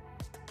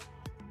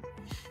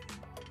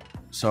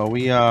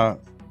we let's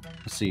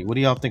see, what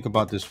do y'all think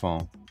about this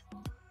phone?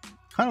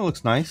 Kind of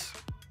looks nice.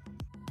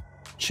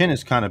 Chin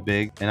is kind of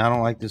big, and I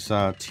don't like this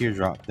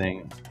teardrop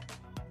thing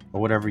or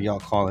whatever y'all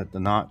call it, the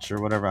notch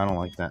or whatever. I don't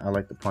like that. I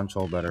like the punch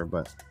hole better,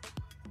 but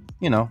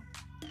you know.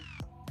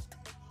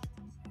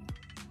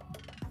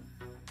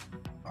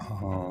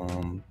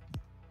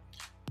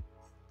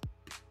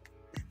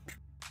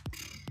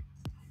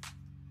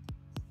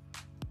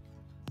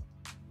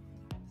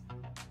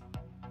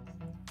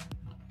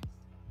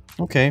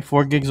 Okay,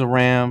 4 gigs of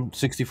RAM,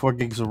 64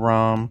 gigs of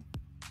ROM.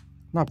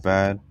 Not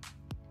bad.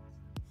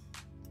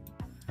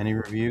 Any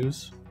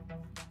reviews?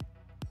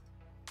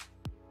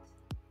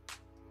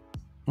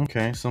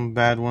 Okay, some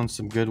bad ones,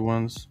 some good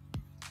ones.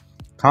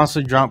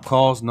 Constantly drop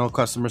calls, no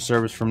customer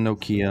service from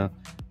Nokia.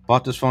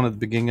 Bought this phone at the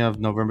beginning of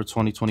November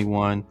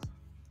 2021.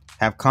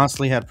 Have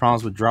constantly had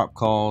problems with drop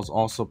calls,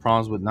 also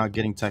problems with not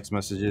getting text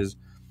messages.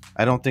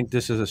 I don't think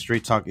this is a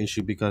Straight Talk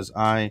issue because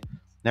I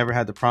never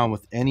had the problem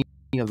with any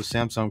of the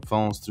Samsung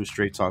phones through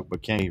Straight Talk,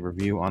 but can't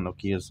review on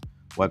Nokia's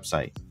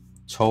website.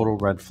 Total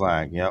red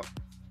flag. Yep.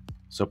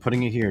 So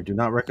putting it here, do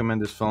not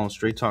recommend this phone.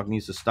 Straight Talk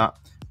needs to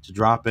stop to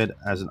drop it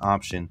as an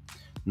option.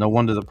 No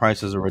wonder the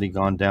price has already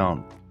gone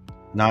down.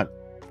 Not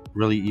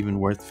really even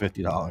worth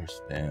 $50.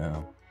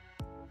 Damn.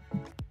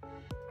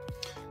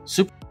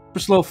 Super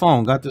slow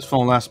phone. Got this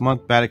phone last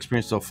month. Bad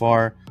experience so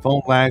far.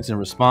 Phone lags in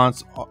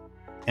response.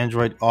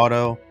 Android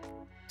Auto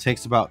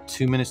takes about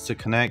 2 minutes to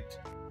connect.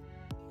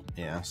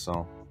 Yeah,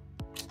 so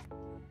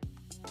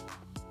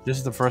this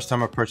is the first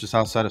time I purchased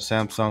outside of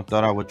Samsung.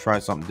 Thought I would try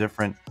something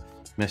different.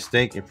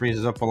 Mistake. It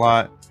freezes up a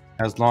lot.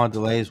 Has long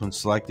delays when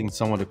selecting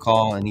someone to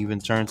call, and even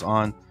turns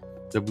on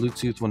the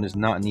Bluetooth when it's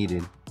not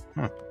needed.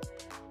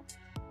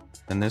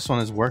 And this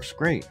one works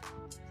great.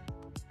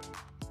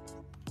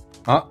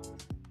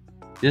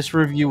 This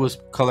review was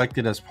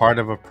collected as part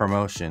of a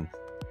promotion.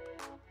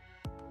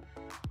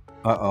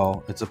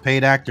 Uh-oh, it's a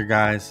paid actor,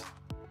 guys.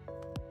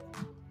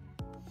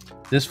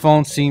 This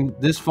phone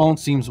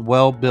seems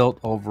well built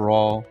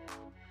overall.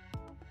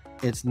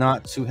 It's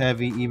not too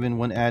heavy, even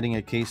when adding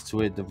a case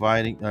to it.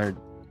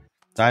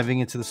 Diving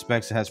into the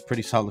specs, it has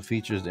pretty solid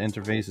features. The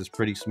interface is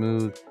pretty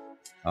smooth.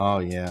 Oh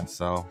yeah,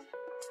 so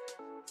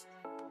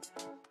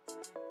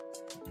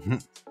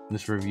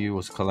this review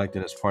was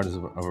collected as part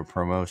of a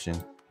promotion.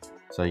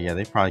 So yeah,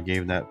 they probably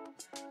gave that.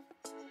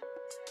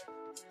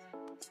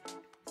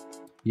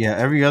 Yeah,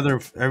 every other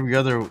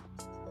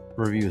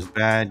review is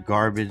bad,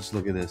 garbage.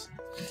 Look at this.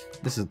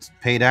 This is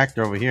paid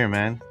actor over here,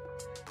 man.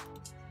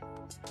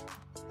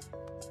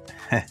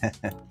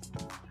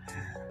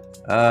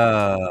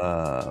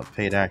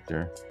 Paid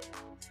actor.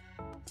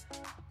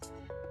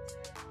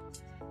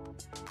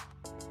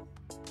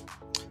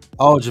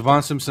 Oh,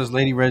 Javon Sim says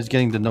Lady Red's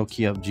getting the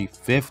Nokia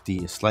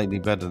G50 is slightly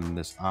better than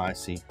this. I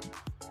see.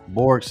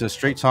 Borg says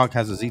Straight Talk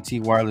has a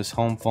ZT wireless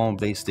home phone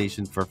base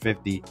station for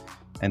 $50,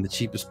 and the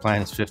cheapest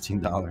plan is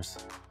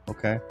 $15.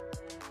 Okay.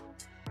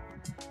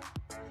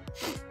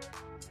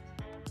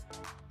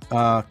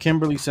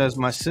 Kimberly says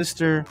my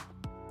sister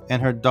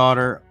and her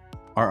daughter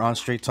are on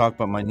Straight Talk,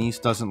 but my niece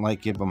doesn't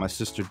like it, but my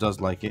sister does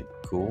like it.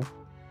 Cool.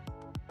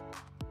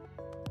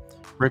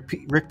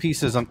 Rick P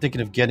says I'm thinking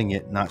of getting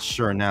it, not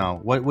sure now.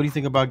 What do you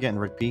think about getting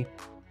Rick P?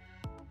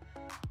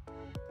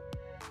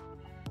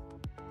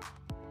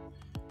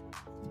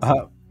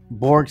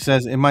 Borg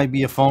says it might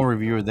be a phone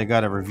reviewer. They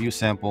got a review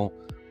sample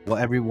while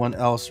everyone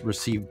else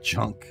received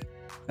junk.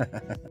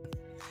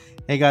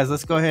 Hey guys,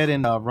 let's go ahead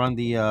and run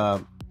the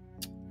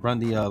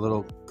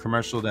little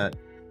commercial that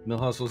Mill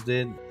Hustles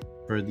did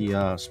for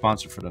the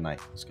sponsor for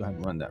tonight. Let's go ahead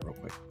and run that real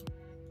quick.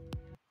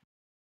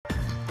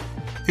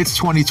 It's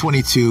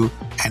 2022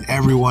 and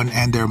everyone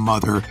and their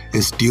mother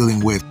is dealing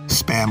with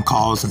spam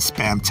calls and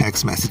spam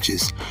text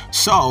messages.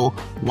 So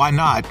why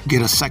not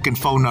get a second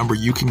phone number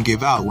you can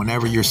give out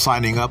whenever you're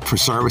signing up for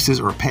services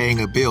or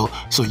paying a bill,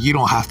 so you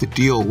don't have to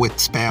deal with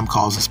spam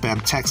calls and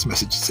spam text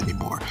messages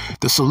anymore?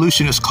 The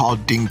solution is called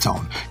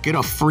Dingtone. Get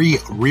a free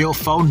real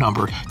phone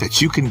number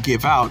that you can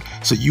give out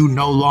so you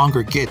no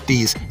longer get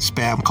these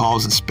spam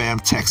calls and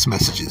spam text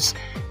messages.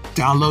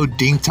 Download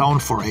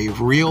Dingtone for a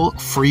real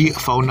free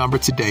phone number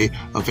today,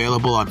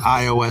 available on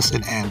iOS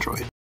and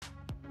Android.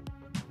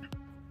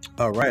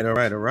 All right.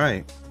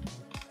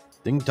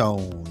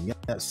 Dingtone,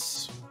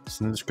 yes.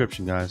 It's in the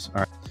description, guys.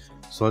 All right.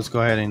 So let's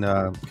go ahead and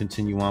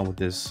continue on with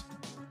this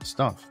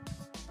stuff.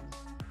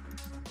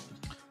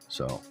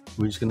 So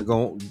we're just gonna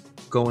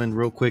go in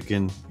real quick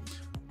and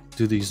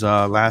do these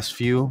last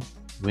few.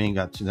 We ain't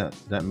got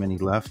that many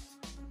left.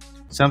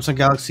 Samsung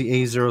Galaxy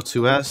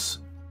A02s.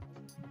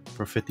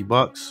 For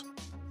 $50.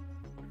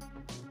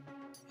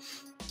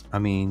 I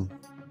mean,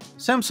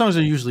 Samsungs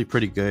are usually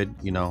pretty good,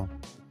 you know.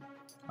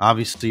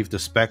 Obviously, if the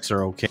specs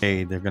are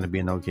okay, they're going to be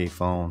an okay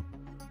phone.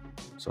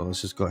 So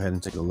let's just go ahead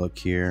and take a look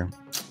here.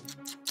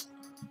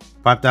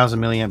 5,000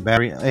 milliamp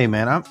battery. Hey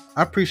man, I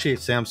appreciate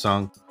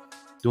Samsung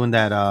doing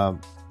that.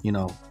 You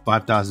know,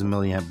 5,000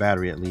 milliamp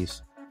battery at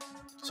least.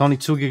 It's only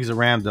 2 gigs of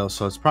RAM though,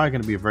 so it's probably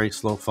going to be a very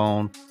slow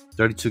phone.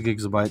 32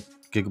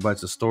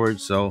 gigabytes of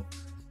storage. So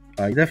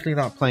you're definitely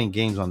not playing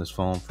games on this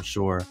phone for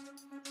sure.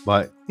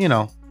 But you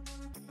know,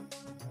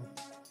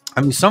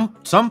 I mean, some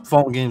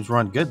phone games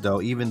run good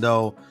though, even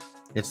though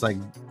it's like,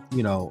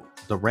 you know,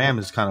 the RAM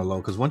is kind of low,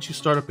 because once you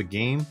start up a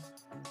game,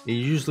 it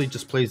usually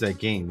just plays that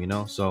game, you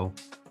know. So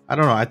I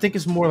don't know, I think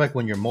it's more like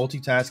when you're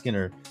multitasking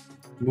or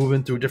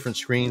moving through different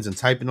screens and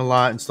typing a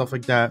lot and stuff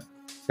like that.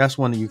 That's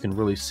when you can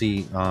really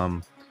see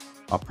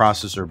a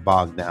processor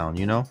bog down,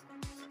 you know.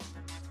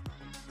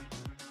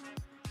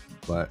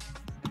 But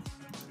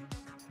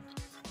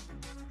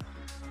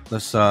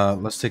let's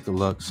take a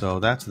look. So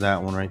that's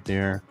that one right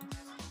there.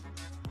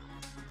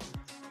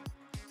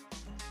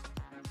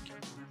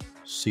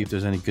 See if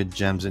there's any good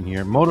gems in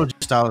here. Moto G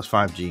Stylus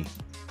 5G.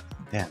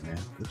 Damn man,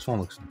 this phone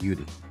looks a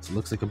beauty. It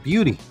looks like a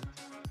beauty.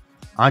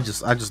 I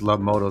just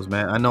love Motos,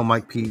 man. I know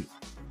Mike P,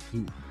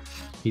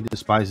 he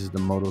despises the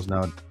Motos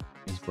nowadays,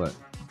 but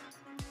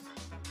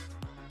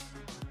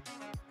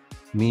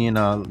me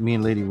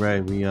and Lady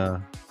Ray, we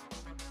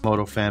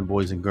Moto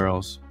fanboys and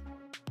girls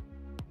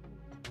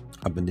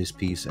up in this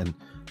piece, and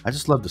I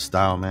just love the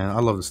style, man. I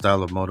love the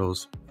style of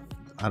Motos.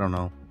 I don't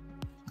know,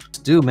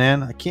 dude,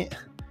 man. I can't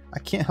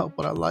help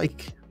what I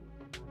like.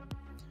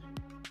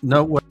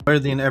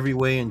 Noteworthy in every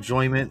way,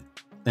 enjoyment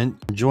and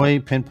enjoy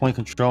pinpoint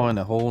control and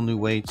a whole new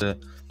way to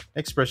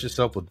express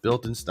yourself with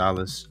built-in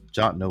stylus,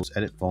 jot notes,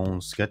 edit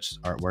phones, sketch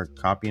artwork,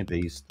 copy and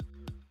paste,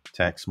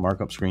 text,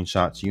 markup,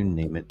 screenshots, you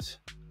name it.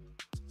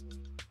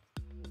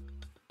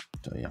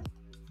 So yeah,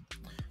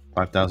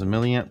 5,000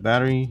 milliamp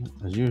battery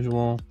as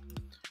usual.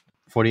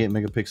 48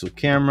 megapixel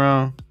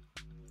camera.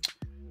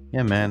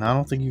 Yeah, man, I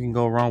don't think you can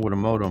go wrong with a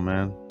Moto,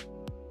 man.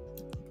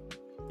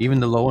 Even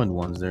the low end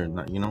ones, they're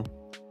not, you know.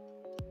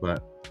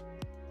 But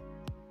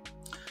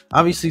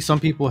obviously, some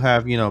people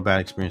have, you know, bad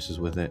experiences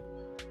with it.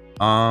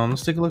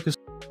 Let's take a look at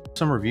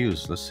some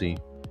reviews. Let's see.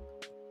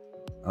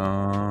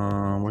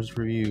 Where's the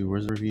review?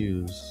 Where's the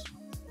reviews?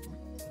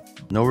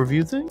 No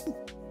review thing?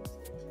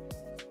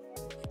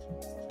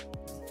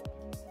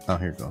 Oh,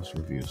 here it goes.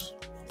 Reviews.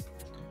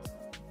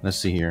 Let's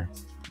see here.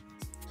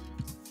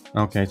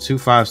 Okay, 2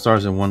 5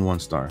 stars and 1 1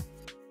 star.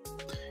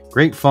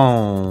 Great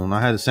phone. I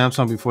had a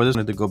Samsung before this one.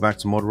 I had to go back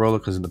to Motorola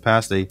because in the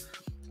past they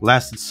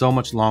lasted so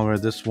much longer.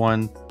 This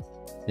one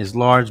is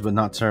large but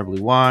not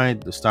terribly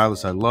wide. The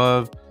stylus I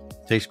love.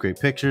 Takes great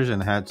pictures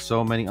and had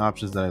so many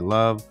options that I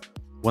love.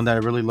 One that I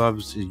really love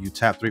is you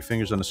tap 3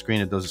 fingers on the screen,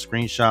 it does a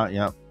screenshot.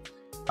 Yep.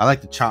 I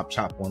like the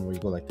chop one where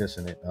you go like this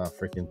and it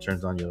freaking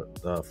turns on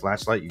the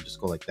flashlight. You just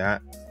go like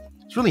that.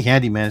 It's really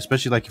handy, man,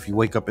 especially like if you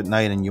wake up at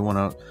night and you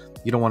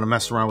don't want to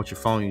mess around with your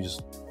phone. You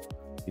just,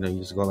 you know, you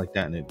just go like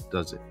that and it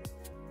does it.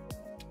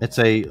 It's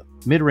a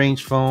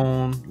mid-range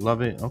phone.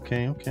 Love it.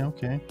 Okay.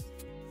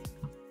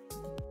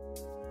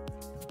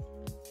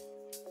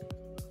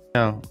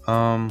 Yeah.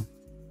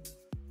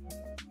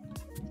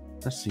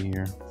 Let's see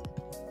here.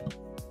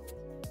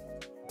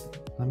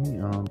 Let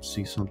me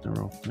see something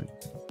real quick.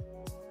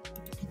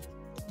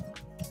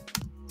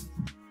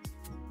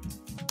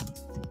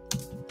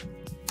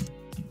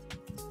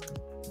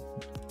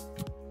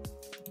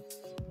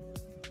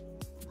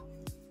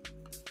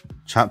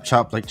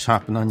 Chop like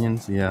chopping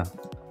onions. Yeah.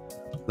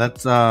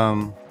 That's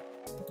so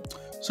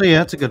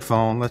yeah, it's a good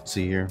phone. Let's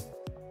see here.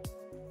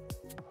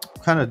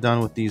 Kind of done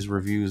with these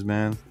reviews,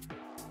 man.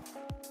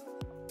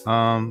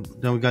 Then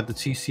we got the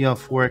TCL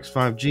 4X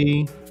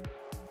 5G,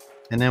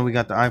 and then we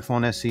got the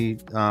iPhone SE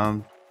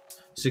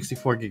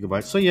 64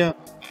 gigabytes. So yeah,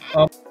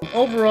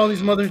 overall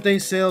these Mother's Day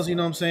sales, you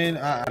know what I'm saying,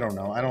 I don't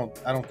know, I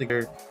don't think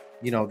they're,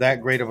 you know,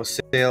 that great of a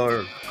sale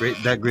or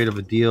that great of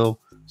a deal.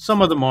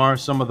 Some of them are,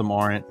 some of them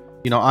aren't.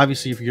 You know,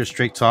 obviously if you're on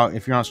Straight Talk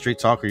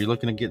or you're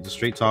looking to get the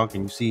Straight Talk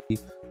and you see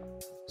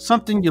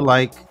something you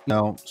like. You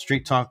know,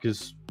 Straight Talk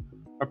is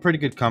a pretty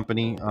good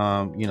company.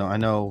 You know, I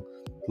know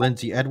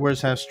Lindsay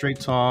Edwards has Straight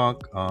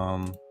Talk.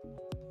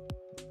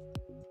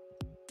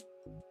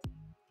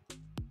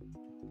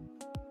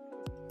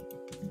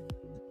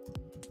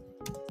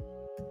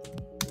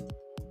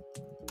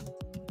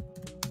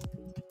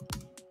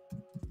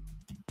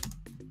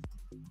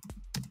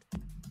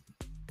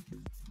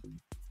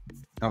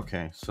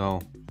 Okay,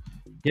 so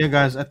yeah,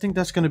 guys, I think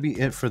that's gonna be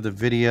it for the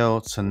video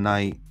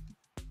tonight.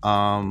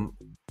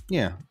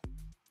 Yeah.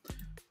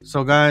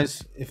 So,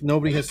 guys, if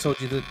nobody has told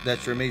you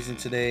that you're amazing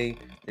today,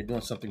 you're doing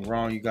something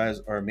wrong. You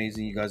guys are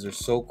amazing. You guys are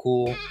so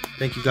cool.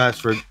 Thank you guys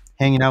for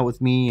hanging out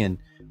with me and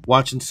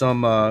watching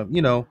some,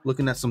 you know,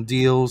 looking at some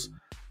deals,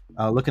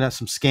 looking at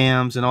some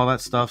scams and all that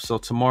stuff. So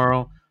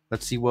tomorrow,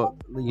 let's see what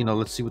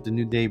the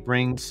new day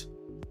brings.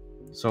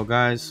 So,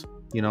 guys,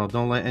 you know,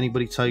 don't let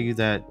anybody tell you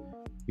that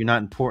you're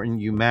not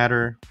important. You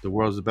matter. The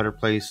world is a better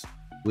place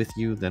with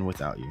you than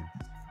without you.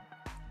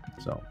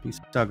 So, peace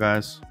out,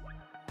 guys.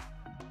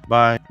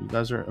 Bye. You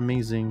guys are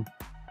amazing.